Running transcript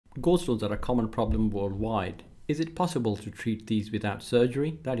Gallstones are a common problem worldwide. Is it possible to treat these without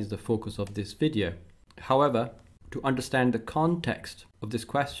surgery? That is the focus of this video. However, to understand the context of this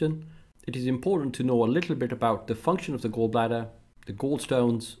question, it is important to know a little bit about the function of the gallbladder, the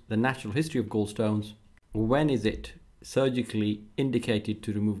gallstones, the natural history of gallstones, when is it surgically indicated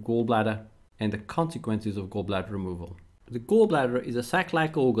to remove gallbladder, and the consequences of gallbladder removal. The gallbladder is a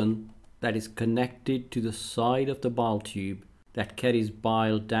sac-like organ that is connected to the side of the bile tube that carries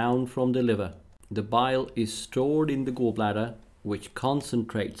bile down from the liver. The bile is stored in the gallbladder, which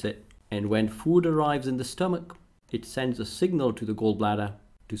concentrates it, and when food arrives in the stomach, it sends a signal to the gallbladder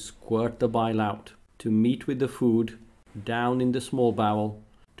to squirt the bile out, to meet with the food down in the small bowel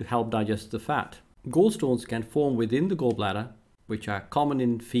to help digest the fat. Gallstones can form within the gallbladder, which are common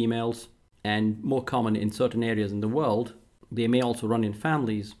in females and more common in certain areas in the world. They may also run in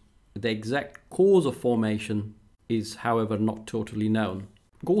families. The exact cause of formation is, however, not totally known.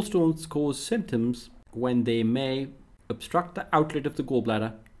 Gallstones cause symptoms when they may obstruct the outlet of the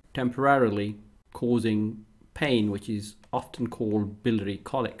gallbladder temporarily, causing pain, which is often called biliary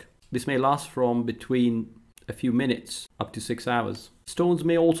colic. This may last from between a few minutes up to 6 hours. Stones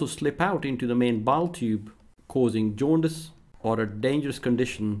may also slip out into the main bile tube, causing jaundice or a dangerous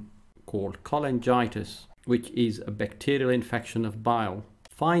condition called cholangitis, which is a bacterial infection of bile.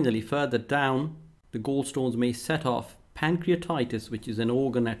 Finally, further down, the gallstones may set off pancreatitis, which is an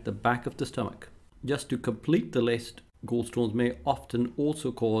organ at the back of the stomach. Just to complete the list, gallstones may often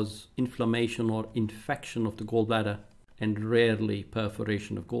also cause inflammation or infection of the gallbladder and rarely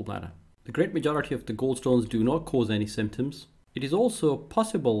perforation of gallbladder. The great majority of the gallstones do not cause any symptoms. It is also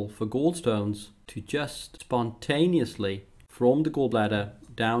possible for gallstones to just spontaneously from the gallbladder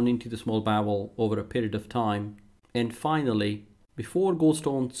down into the small bowel over a period of time. And finally, before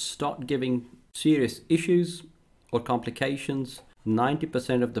gallstones start giving serious issues or complications,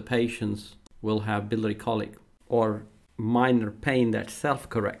 90% of the patients will have biliary colic or minor pain that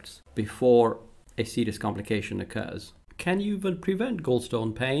self-corrects before a serious complication occurs. Can you even prevent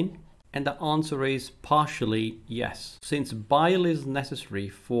gallstone pain? And the answer is partially yes. Since bile is necessary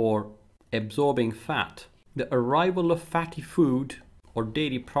for absorbing fat, the arrival of fatty food or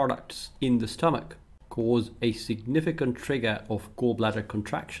dairy products in the stomach cause a significant trigger of gallbladder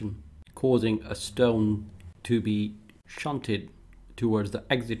contraction, causing a stone to be shunted towards the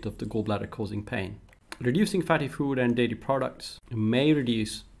exit of the gallbladder, causing pain. Reducing fatty food and dairy products may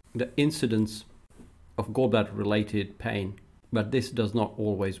reduce the incidence of gallbladder related pain, but this does not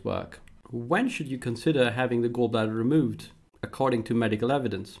always work. When should you consider having the gallbladder removed according to medical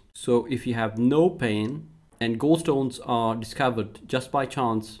evidence? So if you have no pain and gallstones are discovered just by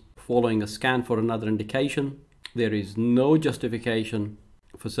chance following a scan for another indication, there is no justification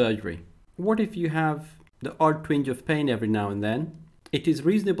for surgery. What if you have the odd twinge of pain every now and then? It is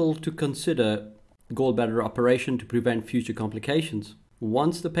reasonable to consider gallbladder operation to prevent future complications.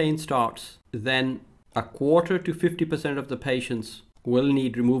 Once the pain starts, then a quarter to 50% of the patients will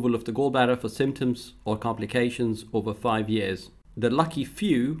need removal of the gallbladder for symptoms or complications over 5 years. The lucky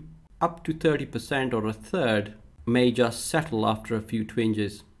few, up to 30% or a third, may just settle after a few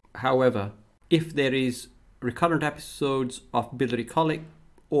twinges. However, if there is recurrent episodes of biliary colic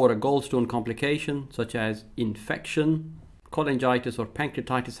or a gallstone complication such as infection, cholangitis or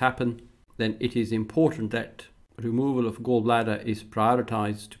pancreatitis happen, then it is important that removal of gallbladder is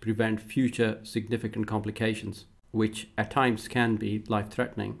prioritized to prevent future significant complications, which at times can be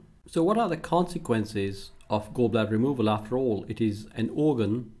life-threatening. So what are the consequences of gallbladder removal? After all, it is an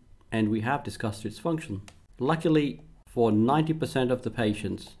organ and we have discussed its function. Luckily, for 90% of the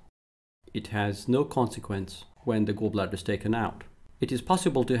patients, it has no consequence when the gallbladder is taken out. It is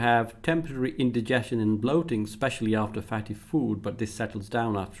possible to have temporary indigestion and bloating, especially after fatty food, but this settles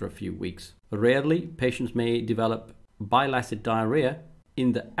down after a few weeks. Rarely, patients may develop bile acid diarrhea.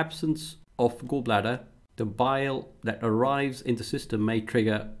 In the absence of gallbladder, the bile that arrives in the system may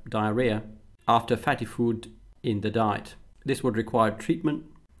trigger diarrhea after fatty food in the diet. This would require treatment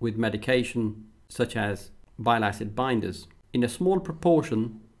with medication such as bile acid binders. In a small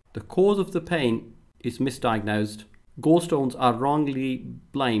proportion, the cause of the pain is misdiagnosed. Gallstones are wrongly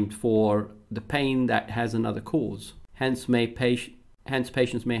blamed for the pain that has another cause. Hence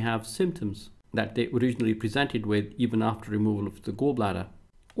patients may have symptoms that they originally presented with even after removal of the gallbladder.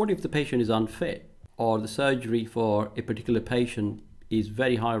 What if the patient is unfit, or the surgery for a particular patient is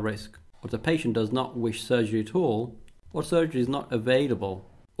very high risk, or the patient does not wish surgery at all, or surgery is not available,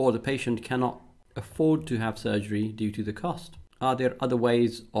 or the patient cannot afford to have surgery due to the cost? Are there other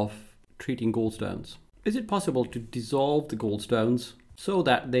ways of treating gallstones? Is it possible to dissolve the gallstones so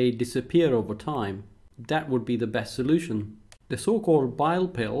that they disappear over time? That would be the best solution. The so-called bile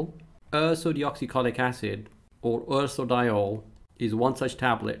pill, ursodeoxycholic acid, or ursodiol, is one such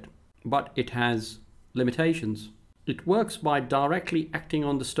tablet, but it has limitations. It works by directly acting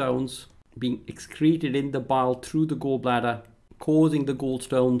on the stones being excreted in the bile through the gallbladder, causing the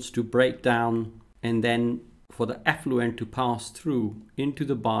gallstones to break down, and then for the effluent to pass through into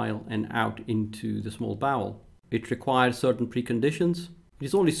the bile and out into the small bowel. It requires certain preconditions. It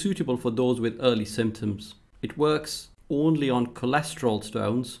is only suitable for those with early symptoms. It works only on cholesterol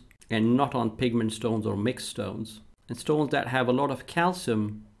stones and not on pigment stones or mixed stones. And stones that have a lot of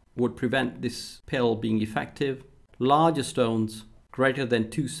calcium would prevent this pill being effective. Larger stones, greater than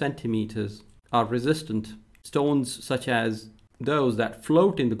 2 centimeters, are resistant. Stones such as those that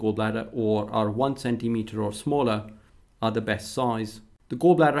float in the gallbladder or are 1 centimeter or smaller are the best size. The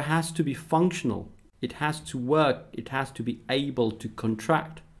gallbladder has to be functional. It has to work. It has to be able to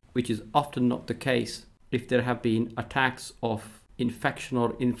contract, which is often not the case if there have been attacks of infection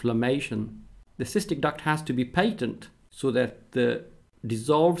or inflammation. The cystic duct has to be patent so that the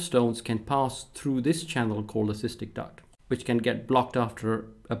dissolved stones can pass through this channel called the cystic duct, which can get blocked after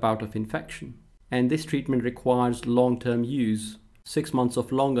a bout of infection. And this treatment requires long-term use, 6 months or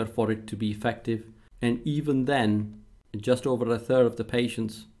longer for it to be effective. And even then, just over a third of the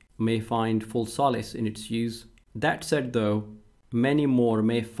patients may find full solace in its use. That said though, many more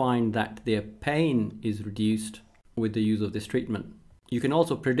may find that their pain is reduced with the use of this treatment. You can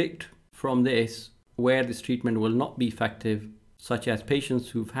also predict from this where this treatment will not be effective, such as patients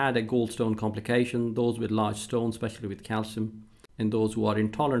who've had a gallstone complication, those with large stones, especially with calcium, and those who are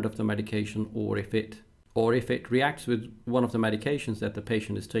intolerant of the medication, or if it reacts with one of the medications that the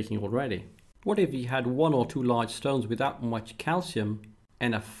patient is taking already. What if you had 1 or 2 large stones without much calcium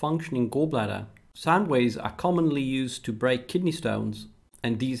and a functioning gallbladder? Sound waves are commonly used to break kidney stones,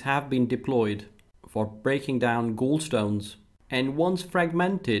 and these have been deployed for breaking down gallstones. And once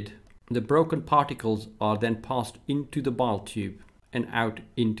fragmented, the broken particles are then passed into the bile tube and out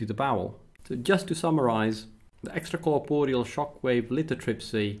into the bowel. So just to summarize, the extracorporeal shockwave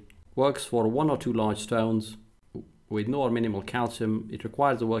lithotripsy works for 1 or 2 large stones with no or minimal calcium. It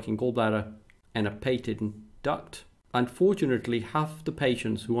requires a working gallbladder and a patent duct. Unfortunately, half the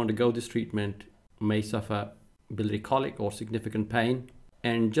patients who undergo this treatment may suffer biliary colic or significant pain,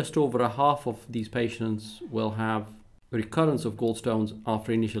 and just over a half of these patients will have recurrence of gallstones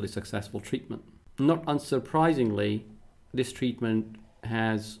after initially successful treatment. Not unsurprisingly, this treatment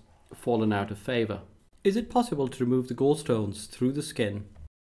has fallen out of favor. Is it possible to remove the gallstones through the skin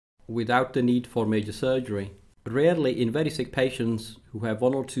without the need for major surgery? Rarely, in very sick patients who have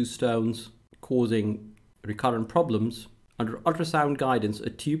 1 or 2 stones causing recurrent problems, under ultrasound guidance, a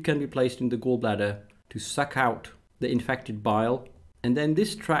tube can be placed in the gallbladder to suck out the infected bile, and then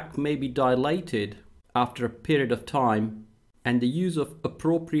this tract may be dilated after a period of time, and the use of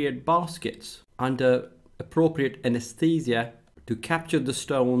appropriate baskets under appropriate anesthesia to capture the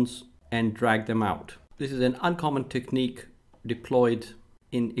stones and drag them out. This is an uncommon technique deployed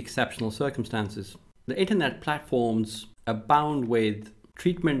in exceptional circumstances. The internet platforms abound with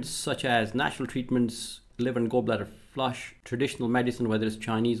treatments such as natural treatments, liver and gallbladder flush, traditional medicine, whether it's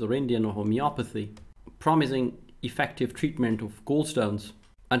Chinese or Indian or homeopathy, promising effective treatment of gallstones.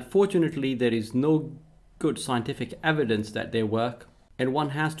 Unfortunately, there is no good scientific evidence that they work, and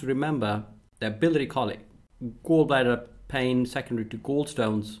one has to remember that biliary colic, gallbladder pain secondary to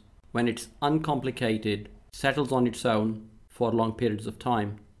gallstones, when it's uncomplicated, settles on its own for long periods of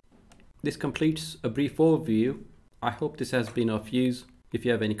time. This completes a brief overview. I hope this has been of use. If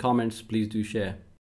you have any comments, please do share.